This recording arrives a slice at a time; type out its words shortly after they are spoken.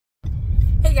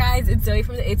guys, it's Zoe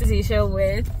from the A to Z show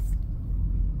with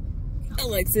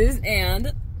Alexis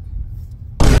and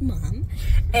Mom.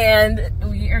 And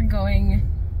we are going,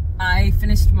 I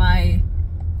finished my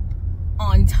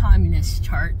on-timeness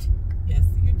chart. Yes,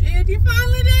 you did. You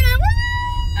finally did it. Woo!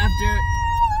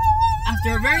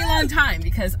 After a very long time,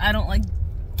 because I don't like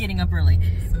getting up early.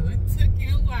 So it took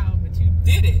you a while, but you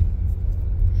did it.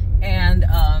 And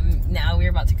now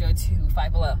we're about to go to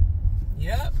Five Below.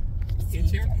 Yep.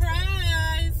 Get your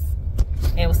prize.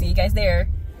 And we'll see you guys there.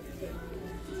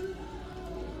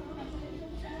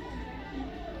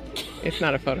 It's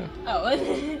not a photo.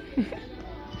 Oh.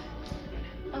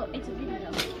 Oh, it's a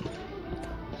video.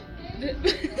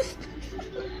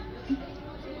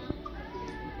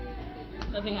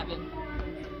 Nothing happened.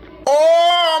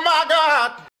 Oh my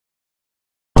God!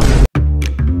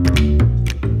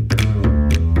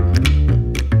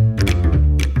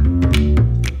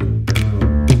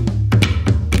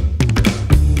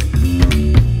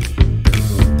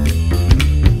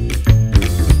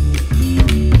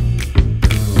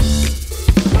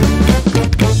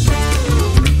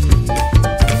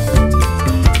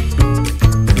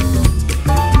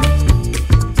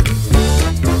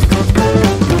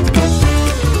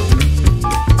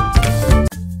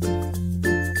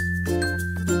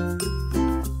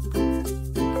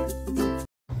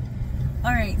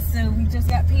 Alright, so we just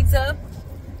got pizza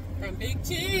From Big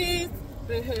Cheese.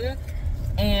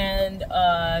 and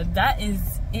that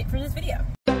is it for this video.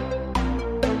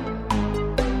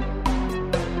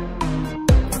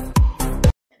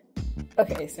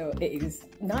 Okay, so it is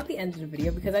not the end of the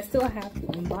video because I still have to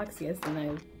unbox this, and I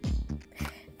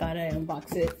thought I'd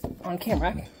unbox it on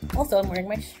camera. Also, I'm wearing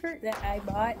my shirt that I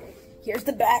bought. Here's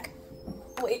the back.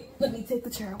 Wait, let me take the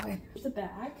chair away. Here's the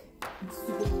back. It's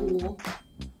super cool.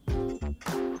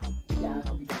 Yeah, I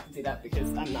hope you guys can see that because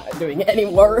I'm not doing it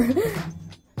anymore.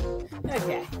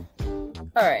 Okay.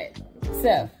 Alright,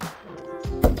 so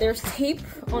there's tape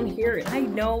on here, and I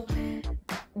know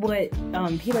what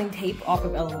peeling tape off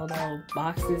of L.O.L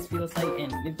boxes feels like,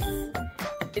 and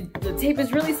the tape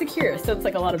is really secure, so it's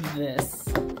like a lot of this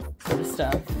sort of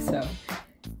stuff. So,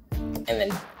 and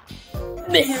then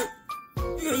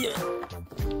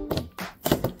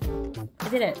I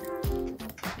did it.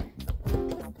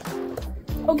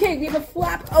 Okay, we have a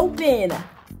flap open.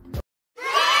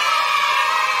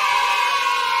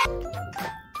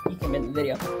 You can end the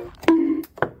video.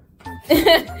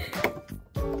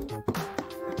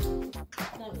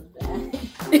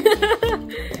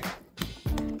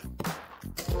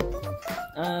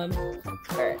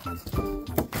 Alright.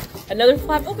 Another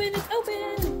flap open, it's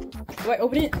open! Do I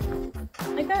open it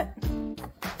like that?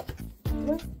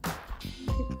 Do I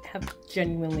have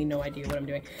genuinely no idea what I'm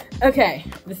doing. Okay,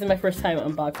 this is my first time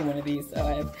unboxing one of these, so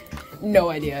I have no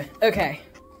idea. Okay,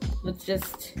 let's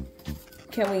just,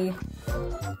 okay, we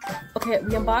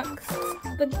unboxed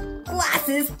the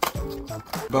glasses.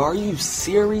 But are you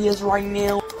serious right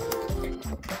now?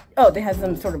 Oh, they have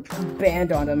some sort of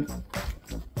band on them.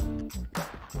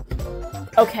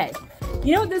 Okay,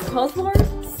 you know what this calls for?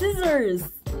 Scissors!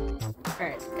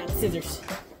 Alright, got scissors.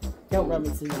 Don't run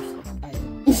with scissors.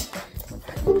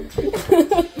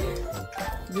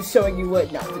 Just showing you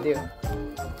what not to do.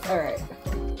 Alright.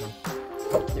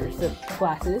 There's the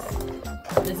glasses.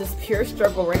 There's this pure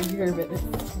struggle right here, but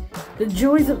the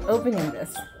joys of opening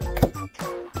this.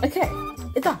 Okay,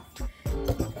 it's off.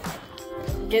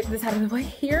 Get this out of the way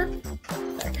here.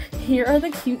 Sorry. Here are the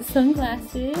cute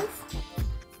sunglasses.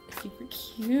 Super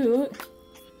cute.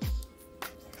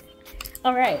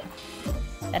 Alright.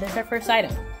 That is our first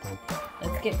item.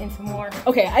 Let's get into more.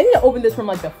 Okay, I need to open this from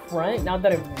like the front now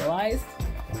that I've realized.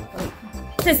 Wait.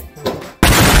 Just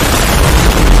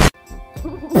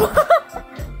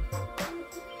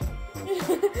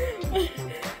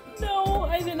no,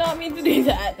 I did not mean to do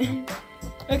that.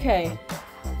 Okay.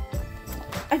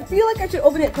 I feel like I should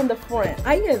open it from the front.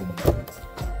 I have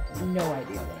no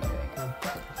idea what I'm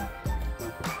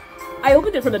doing. I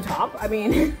opened it from the top. I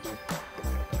mean,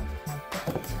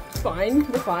 it's fine.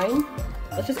 We're fine.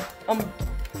 Let's just, oh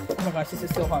my gosh, this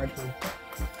is so hard.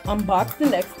 Unbox the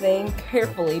next thing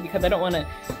carefully because I don't want to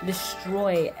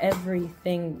destroy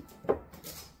everything. What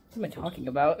am I talking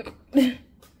about?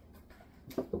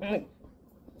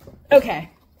 Okay.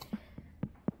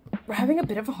 We're having a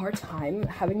bit of a hard time,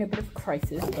 having a bit of a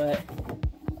crisis, but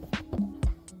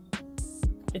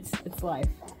it's life.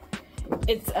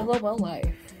 It's L.O.L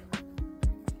life.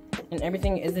 And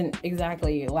everything isn't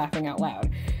exactly laughing out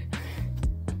loud.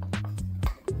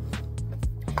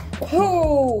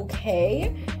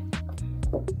 Okay.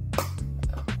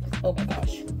 Oh my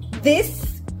gosh.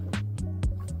 This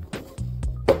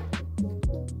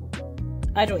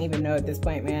I don't even know at this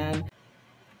point, man.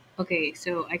 Okay,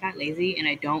 so I got lazy and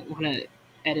I don't want to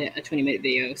edit a 20-minute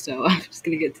video, so I'm just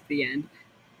gonna get to the end.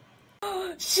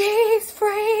 She's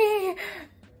free!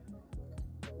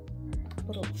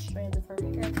 Little strands of her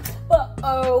hair.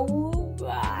 Oh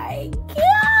my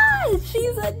god!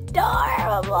 She's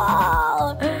adorable!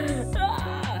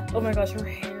 Ah, oh my gosh, her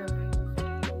hair.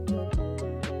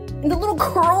 And the little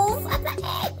curls at the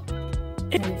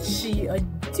end! And she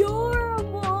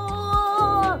adorable!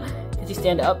 Did she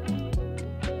stand up?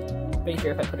 Pretty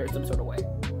sure if I put her some sort of way.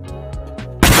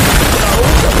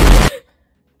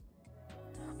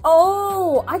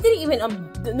 Oh, I didn't even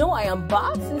know I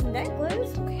unboxed this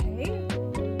necklace. Okay.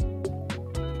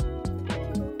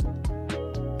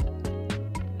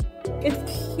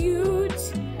 It's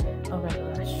cute. Oh my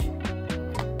gosh.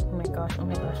 Oh my gosh. Oh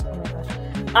my gosh. Oh my gosh.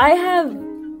 I have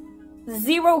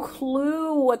zero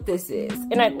clue what this is,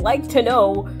 and I'd like to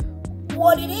know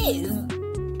what it is.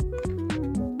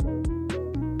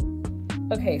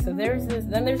 Okay, so there's this,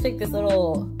 then there's like this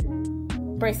little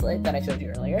bracelet that I showed you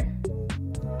earlier.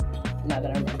 Now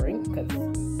that I'm remembering, because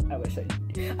I wish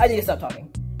I need to stop talking.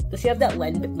 Does she have that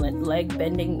leg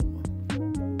bending?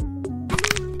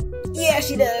 Yeah,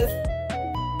 she does.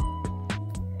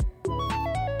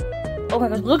 Oh my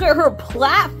gosh, look at her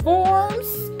platforms.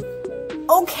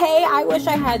 Okay, I wish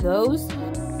I had those.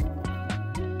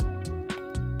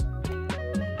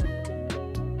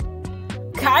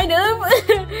 Kind of.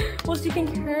 Well, she can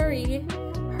carry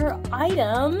her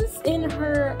items in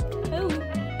her tote.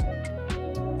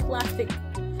 Plastic.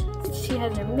 She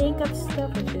has her makeup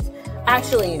stuff, which is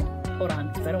actually, hold on,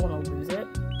 because I don't want to lose it.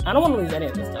 I don't want to lose any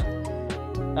of this stuff.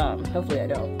 Hopefully I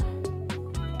don't.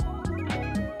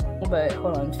 But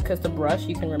hold on, because the brush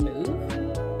you can remove.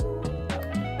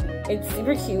 It's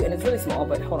super cute and it's really small,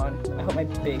 but hold on. I hope my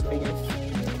big fingers.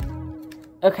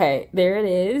 Okay, there it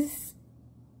is.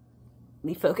 Let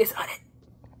me focus on it.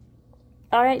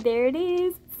 All right, there it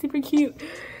is. Super cute.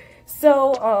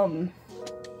 So, and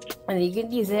then you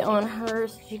can use it on her,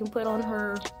 so you can put on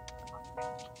her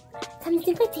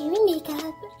something for doing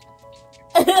makeup.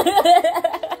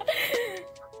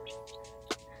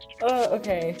 Oh,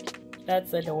 okay.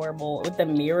 That's adorable. With the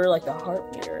mirror, like the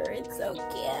heart mirror. It's so cute.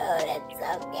 It's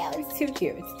so cute. It's too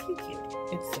cute. It's too cute.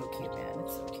 It's so cute, man.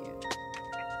 It's so cute.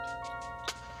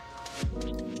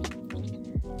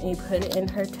 And you put it in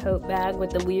her tote bag with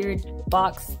the weird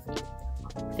box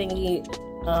thingy.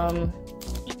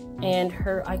 And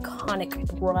her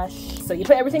iconic brush. So you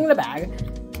put everything in the bag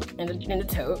and in the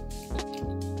tote.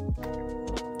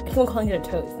 I keep on calling it a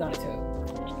tote. It's not a tote.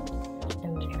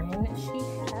 And then she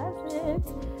has it.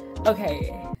 Okay,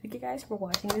 thank you guys for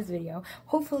watching this video.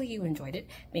 Hopefully you enjoyed it.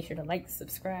 Make sure to like,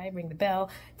 subscribe, ring the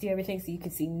bell, do everything so you can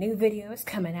see new videos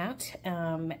coming out.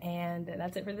 And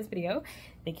that's it for this video.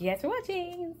 Thank you guys for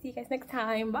watching. See you guys next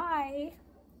time. Bye.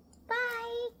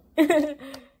 Bye.